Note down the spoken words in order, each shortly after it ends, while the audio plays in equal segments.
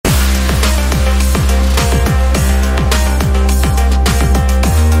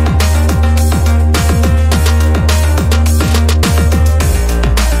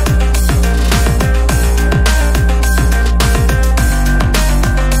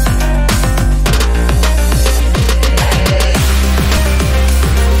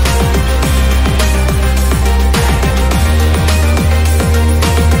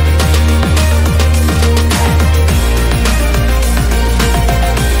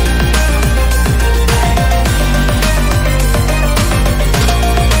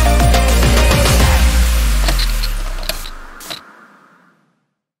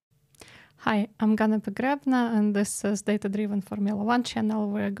I'm Gana Pogrebna, and this is Data Driven Formula One channel.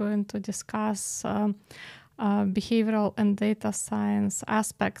 We're going to discuss behavioral and data science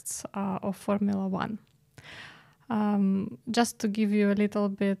aspects of Formula One. Just to give you a little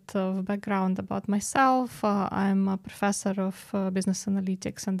bit of background about myself, I'm a professor of business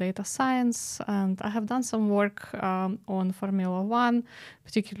analytics and data science, and I have done some work on Formula One.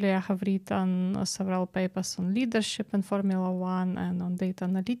 Particularly, I have written several papers on leadership in Formula One and on data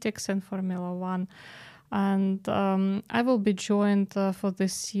analytics in Formula One. And I will be joined for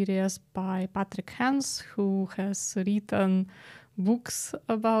this series by Patrick Hans, who has written books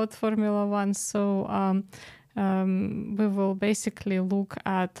about Formula One. So we will basically look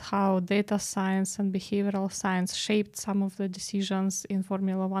at how data science and behavioral science shaped some of the decisions in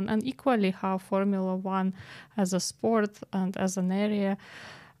Formula One, and equally how Formula One as a sport and as an area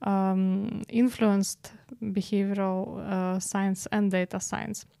influenced behavioral science and data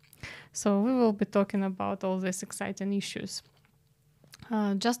science. So we will be talking about all these exciting issues.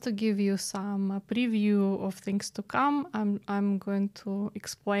 Just to give you some preview of things to come, I'm going to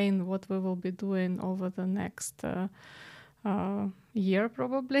explain what we will be doing over the next year,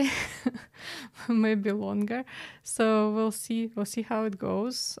 probably, maybe longer. So we'll see how it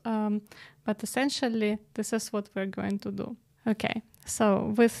goes. But essentially, this is what we're going to do. Okay.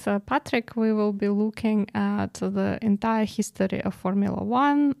 So with Patrick, we will be looking at the entire history of Formula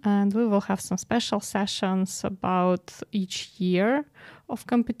One, and we will have some special sessions about each year of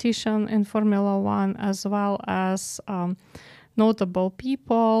competition in Formula One, as well as notable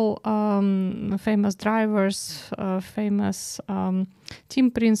people, famous drivers, famous team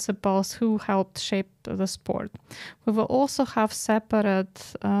principals who helped shape the sport. We will also have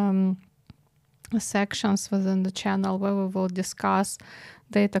separate sections within the channel where we will discuss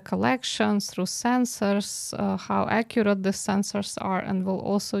data collection through sensors, how accurate the sensors are, and we'll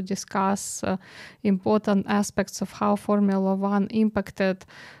also discuss important aspects of how Formula One impacted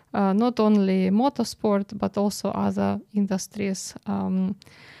not only motorsport but also other industries,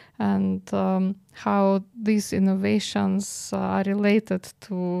 and how these innovations are related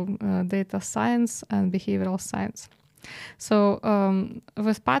to data science and behavioral science. So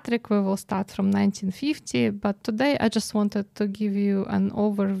with Patrick, we will start from 1950, but today I just wanted to give you an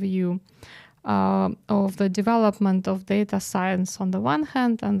overview of the development of data science on the one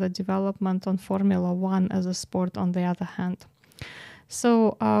hand and the development on Formula One as a sport on the other hand.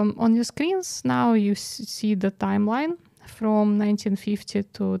 So on your screens now you see the timeline from 1950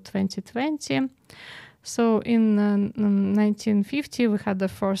 to 2020. So in 1950, we had the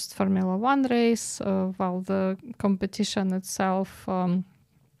first Formula One race, while the competition itself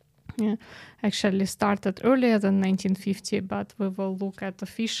actually started earlier than 1950, but we will look at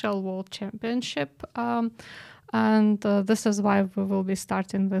official World Championship, and this is why we will be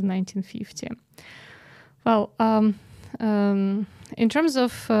starting with 1950. Well, in terms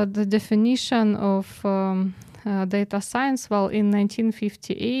of the definition of data science, well, in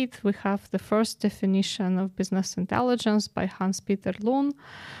 1958, we have the first definition of business intelligence by Hans-Peter Lund.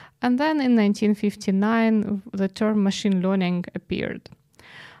 And then in 1959, the term machine learning appeared.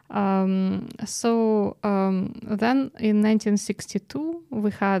 Then in 1962,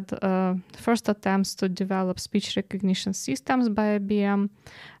 we had first attempts to develop speech recognition systems by IBM.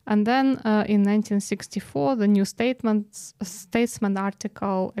 And then in 1964, the New Statesman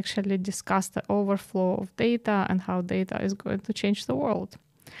article actually discussed the overflow of data and how data is going to change the world.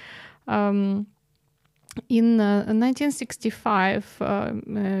 In 1965,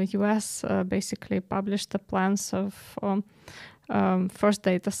 US basically published the plans of first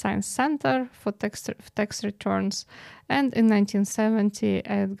data science center for tax returns. And in 1970,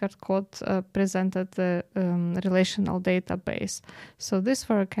 Edgar Code presented the relational database. So these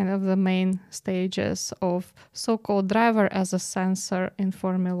were kind of the main stages of so-called driver as a sensor in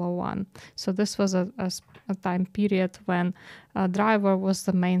Formula One. So this was a time period when a driver was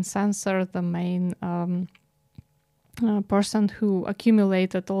the main sensor, the main person who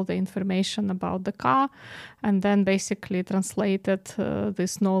accumulated all the information about the car and then basically translated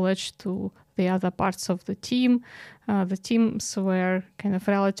this knowledge to the other parts of the team. The teams were kind of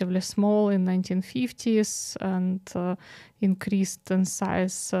relatively small in 1950s and increased in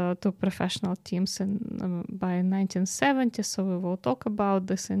size to professional teams by 1970. So we will talk about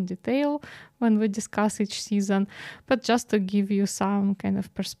this in detail when we discuss each season. But just to give you some kind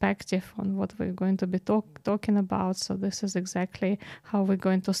of perspective on what we're going to be talking about. So this is exactly how we're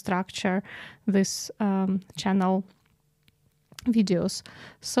going to structure this channel videos.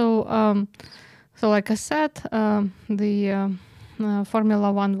 So like I said, the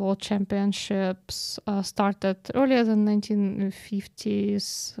Formula One World Championships started earlier than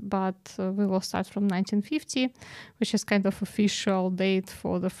 1950s, but we will start from 1950, which is kind of official date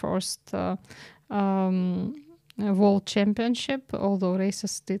for the first World Championship, although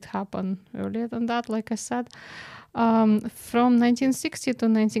races did happen earlier than that, like I said. From 1960 to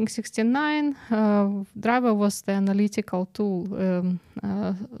 1969, Driver was the analytical tool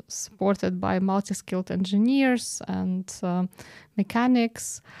supported by multi-skilled engineers and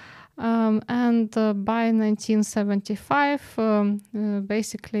mechanics. And by 1975,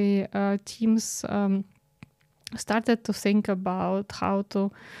 basically teams started to think about how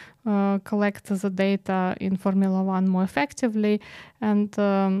to collect the data in Formula One more effectively. And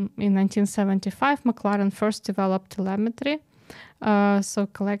in 1975, McLaren first developed telemetry. So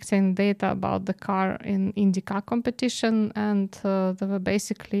collecting data about the car in IndyCar competition. And there were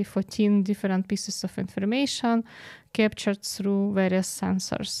basically 14 different pieces of information captured through various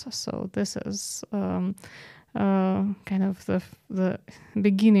sensors. So this is kind of the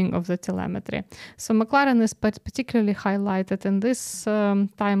beginning of the telemetry. So McLaren is particularly highlighted in this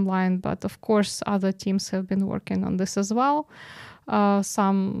timeline, but of course other teams have been working on this as well.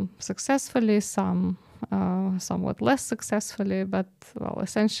 Some successfully, some somewhat less successfully, but well,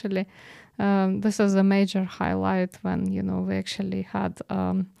 essentially this is a major highlight when we actually had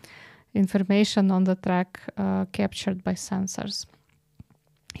information on the track captured by sensors.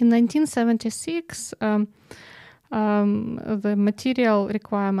 In 1976, the material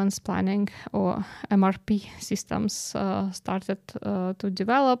requirements planning, or MRP systems, started to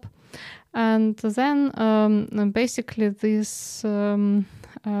develop. And then basically this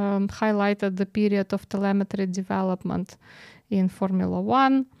highlighted the period of telemetry development in Formula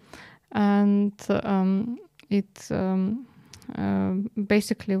One. And it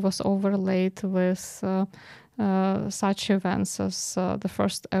basically was overlaid with such events as the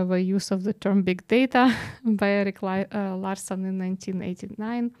first ever use of the term big data by Erik Larson in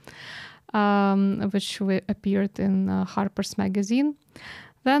 1989, which appeared in Harper's Magazine.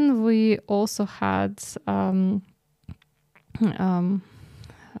 Then we also had from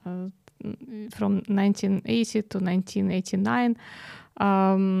 1980 to 1989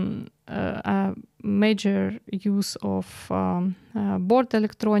 a major use of board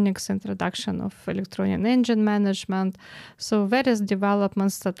electronics, introduction of electronic engine management. So various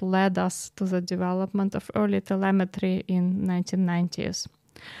developments that led us to the development of early telemetry in 1990s.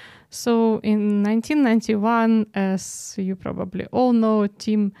 So in 1991, as you probably all know,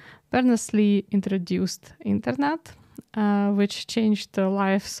 Tim Berners-Lee introduced Internet, which changed the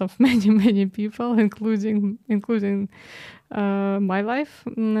lives of many people, including my life,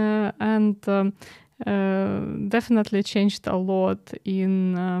 and definitely changed a lot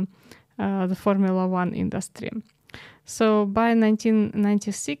in the Formula One industry. So by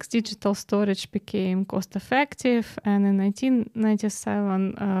 1996, digital storage became cost effective, and in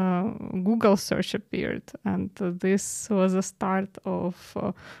 1997, Google search appeared, and this was the start of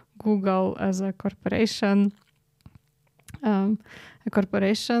Google as a corporation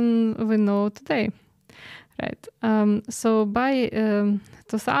we know today. Right. So by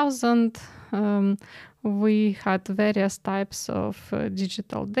 2000, we had various types of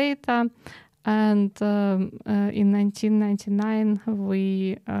digital data. And in 1999,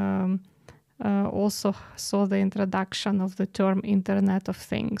 we also saw the introduction of the term Internet of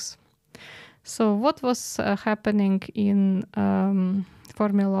Things. So what was happening in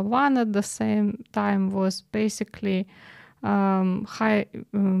Formula One at the same time was basically high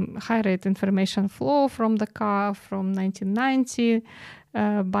rate information flow from the car from 1990.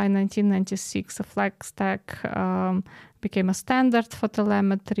 By 1996, a flag stack became a standard for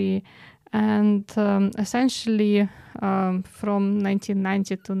telemetry. And essentially, from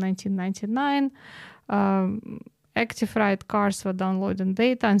 1990 to 1999, active ride cars were downloading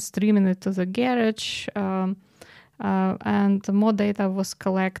data and streaming it to the garage. And more data was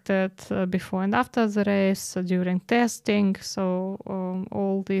collected before and after the race, during testing. So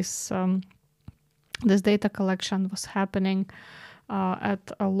all this data collection was happening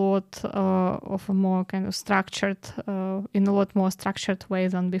at a lot of a more kind of structured, in a lot more structured way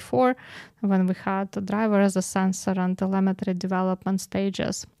than before, when we had the driver as a sensor and telemetry development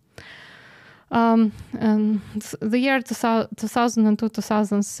stages. And the year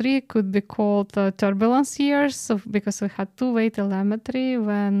 2002-2003 could be called turbulence years, because we had two-way telemetry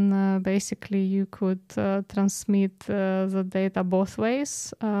when basically you could transmit the data both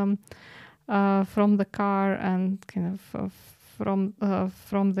ways from the car and kind of from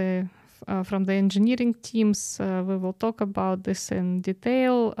the from the engineering teams. We will talk about this in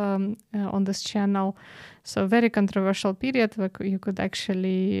detail on this channel. So very controversial period where you could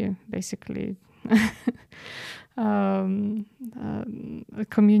actually basically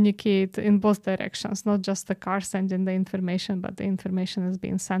communicate in both directions, not just the car sending the information, but the information is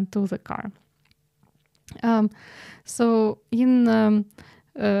being sent to the car. So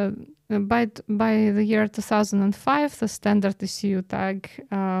by the year 2005, the standard ECU tag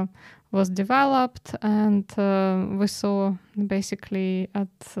was developed, and we saw basically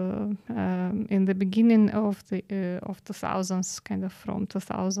in the beginning of 2000s, kind of from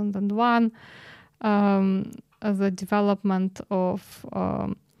 2001, the development of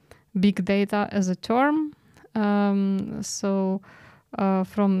big data as a term. So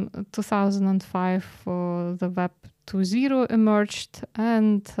from 2005, the Web 2.0 emerged,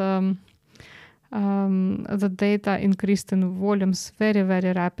 and the data increased in volumes very,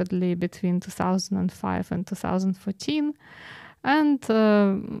 very rapidly between 2005 and 2014. And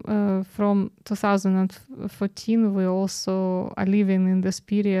from 2014, we also are living in this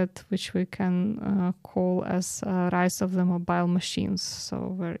period, which we can call as rise of the mobile machines.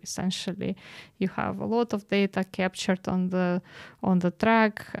 So where essentially you have a lot of data captured on the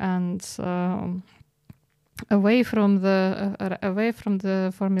track and away from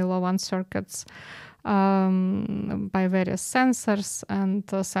the Formula One circuits by various sensors, and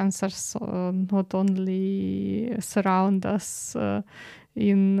sensors not only surround us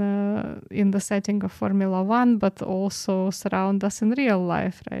in the setting of Formula One, but also surround us in real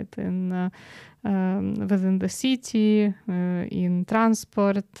life, right? Within the city, in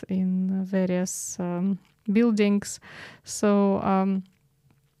transport, in various buildings. So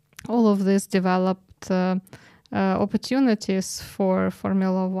all of this developed opportunities for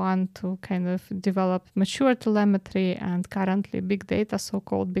Formula One to kind of develop mature telemetry and currently big data,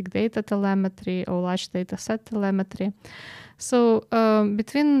 so-called big data telemetry or large data set telemetry. So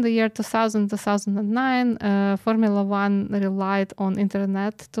between the year 2000 and 2009, Formula One relied on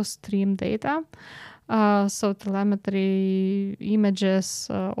internet to stream data. So telemetry, images,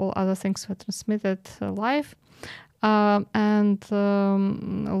 all other things were transmitted live. And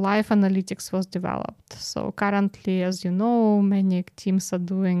live analytics was developed. So currently, as you know, many teams are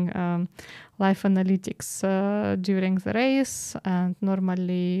doing live analytics during the race, and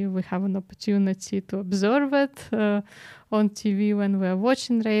normally we have an opportunity to observe it on TV when we're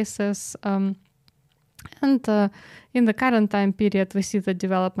watching races. And in the current time period, we see the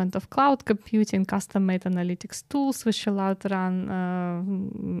development of cloud computing, custom-made analytics tools, which allow to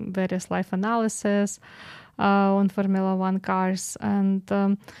run various live analysis on Formula One cars. And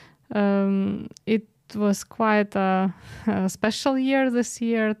it was quite a special year this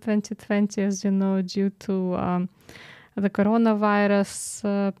year, 2020, as you know, due to the coronavirus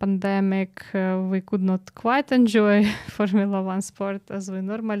pandemic. We could not quite enjoy Formula One sport as we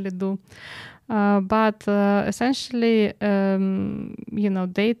normally do. But essentially,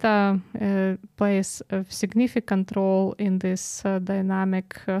 data plays a significant role in this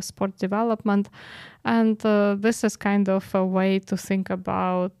dynamic sport development. And this is kind of a way to think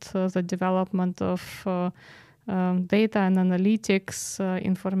about the development of data and analytics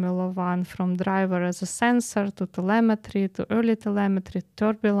in Formula One, from driver as a sensor to telemetry, to early telemetry,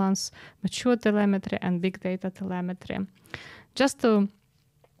 turbulence, mature telemetry, and big data telemetry. Just to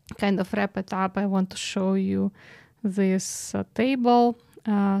kind of wrap it up, I want to show you this table.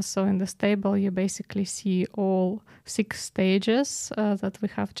 So in this table, you basically see all 6 stages that we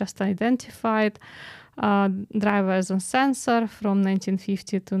have just identified. Driver as a sensor from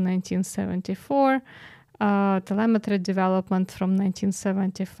 1950 to 1974. Telemetry development from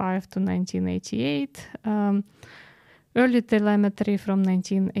 1975 to 1988. Early telemetry from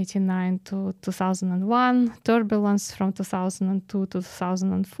 1989 to 2001, turbulence from 2002 to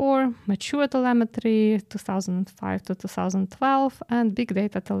 2004, mature telemetry 2005 to 2012, and big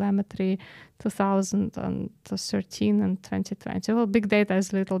data telemetry 2013 and 2020. Well, big data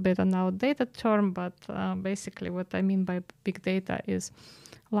is a little bit an outdated term, but basically what I mean by big data is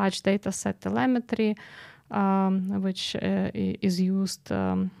large data set telemetry, which is used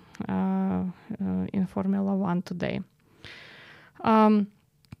in Formula One today. So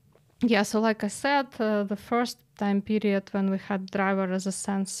like I said, the first time period when we had driver as a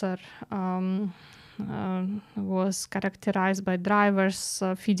sensor was characterized by drivers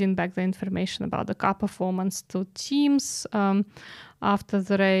feeding back the information about the car performance to teams after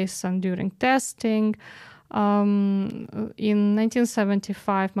the race and during testing. In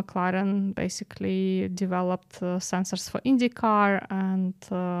 1975, McLaren basically developed sensors for IndyCar, and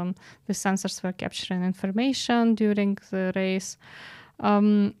the sensors were capturing information during the race.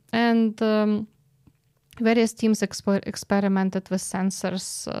 Various teams experimented with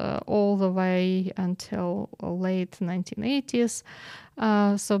sensors all the way until late 1980s.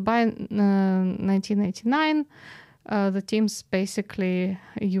 So by 1989, the teams basically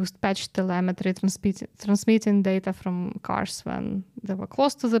used patch telemetry, transmitting data from cars when they were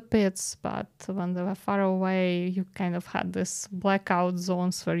close to the pits, but when they were far away, you kind of had this blackout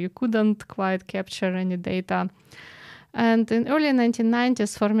zones where you couldn't quite capture any data. And in early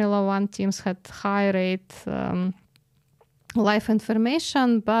 1990s, Formula One teams had high rate live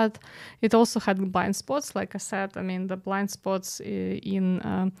information, but it also had blind spots. Like I said, I mean, the blind spots in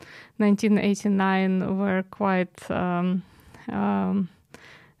 1989 were quite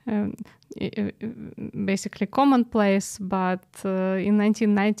basically commonplace, but in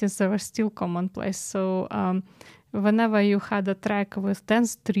 1990s they were still commonplace. So whenever you had a track with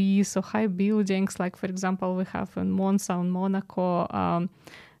dense trees or high buildings, like for example we have in Monza and Monaco,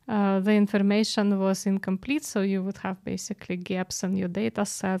 the information was incomplete, so you would have basically gaps in your data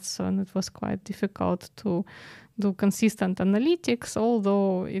sets, and it was quite difficult to do consistent analytics,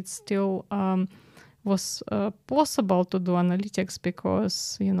 although it still was possible to do analytics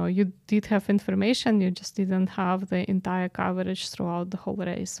because, you know, you did have information, you just didn't have the entire coverage throughout the whole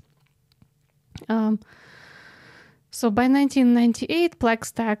race. So by 1998,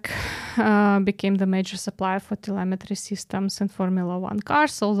 Plextech became the major supplier for telemetry systems in Formula One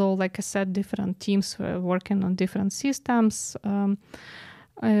cars, although, like I said, different teams were working on different systems.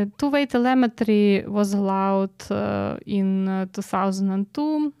 Two-way telemetry was allowed in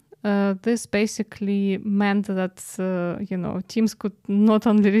 2002. This basically meant that, teams could not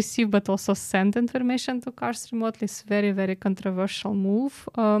only receive but also send information to cars remotely. It's a very, very controversial move,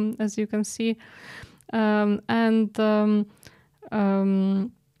 as you can see. Already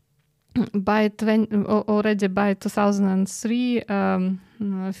by 2003,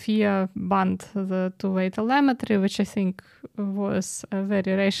 FIA banned the two-way telemetry, which I think was a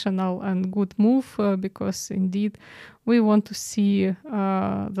very rational and good move because indeed we want to see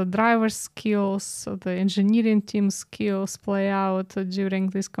the driver's skills, the engineering team skills play out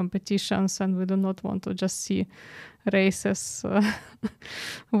during these competitions, and we do not want to just see races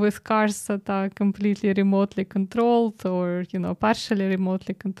with cars that are completely remotely controlled or, partially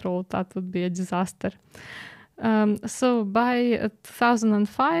remotely controlled. That would be a disaster. So by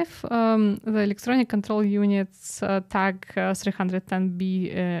 2005, the electronic control units tag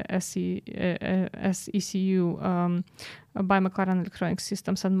 310B SECU by McLaren Electronic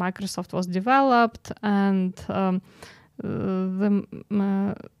Systems and Microsoft was developed, and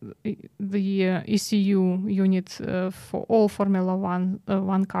the ECU unit for all Formula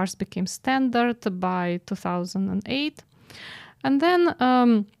One cars became standard by 2008. And then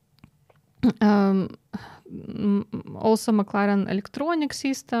also McLaren Electronic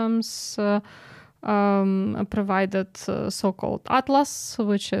Systems provided so-called Atlas,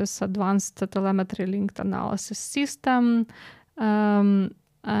 which is Advanced Telemetry Linked Analysis System.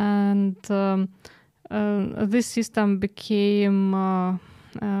 This system became a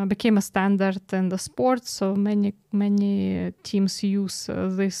standard in the sport, so many teams use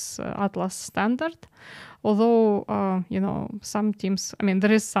this Atlas standard. Although, some teams,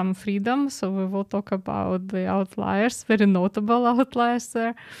 there is some freedom, so we will talk about the outliers, very notable outliers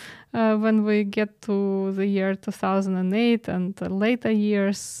there, when we get to the year 2008 and the later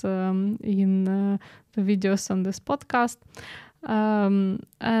years in the videos on this podcast.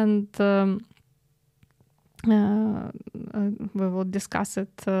 We will discuss it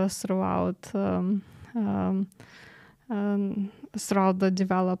throughout the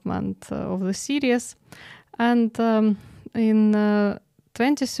development of the series. And in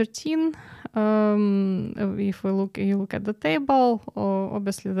 2013, if you look at the table,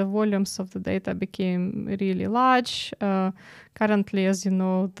 obviously the volumes of the data became really large. Currently, as you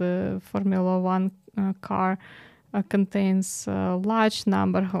know, the Formula One car contains a large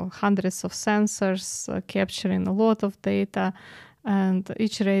number of hundreds of sensors capturing a lot of data, and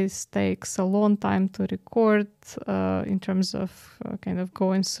each race takes a long time to record in terms of kind of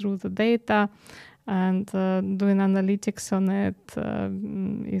going through the data, and doing analytics on it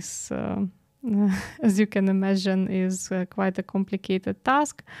is as you can imagine, is quite a complicated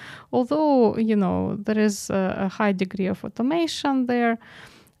task. Although, there is a high degree of automation there.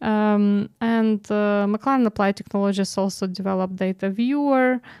 McLaren Applied Technologies also developed Data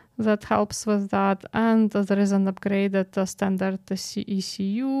Viewer that helps with that. And there is an upgraded standard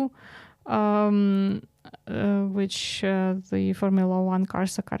ECU, which the Formula One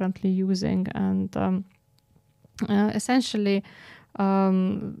cars are currently using. And essentially,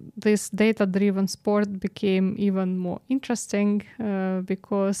 this data-driven sport became even more interesting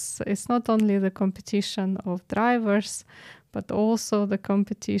because it's not only the competition of drivers, but also the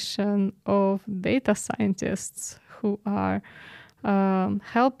competition of data scientists who are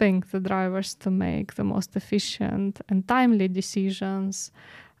helping the drivers to make the most efficient and timely decisions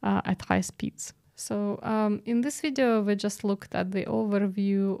at high speeds. So in this video, we just looked at the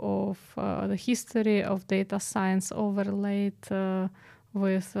overview of the history of data science overlaid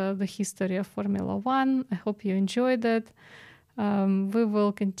with the history of Formula One. I hope you enjoyed it. We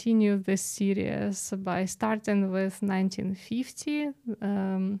will continue this series by starting with 1950,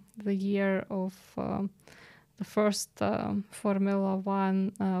 the year of the first Formula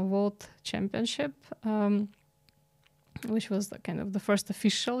One World Championship, which was the first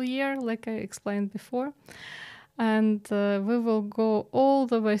official year, like I explained before. And we will go all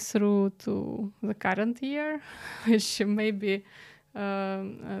the way through to the current year, which may be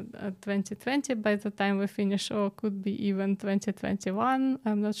 2020 by the time we finish, or could be even 2021,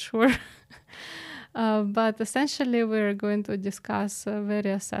 I'm not sure. But essentially, we're going to discuss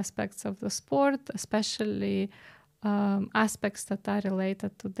various aspects of the sport, especially aspects that are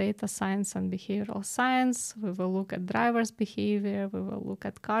related to data science and behavioral science. We will look at drivers' behavior, we will look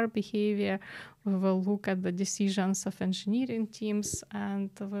at car behavior, we will look at the decisions of engineering teams,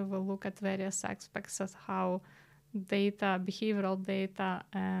 and we will look at various aspects of how data, behavioral data,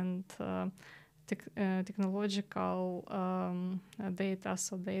 and technological data,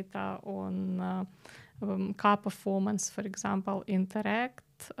 so data on car performance, for example,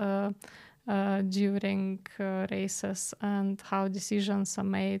 interact during races, and how decisions are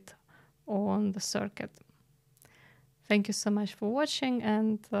made on the circuit. Thank you so much for watching,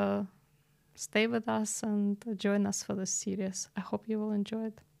 and stay with us and join us for this series. I hope you will enjoy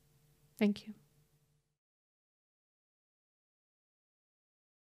it. Thank you.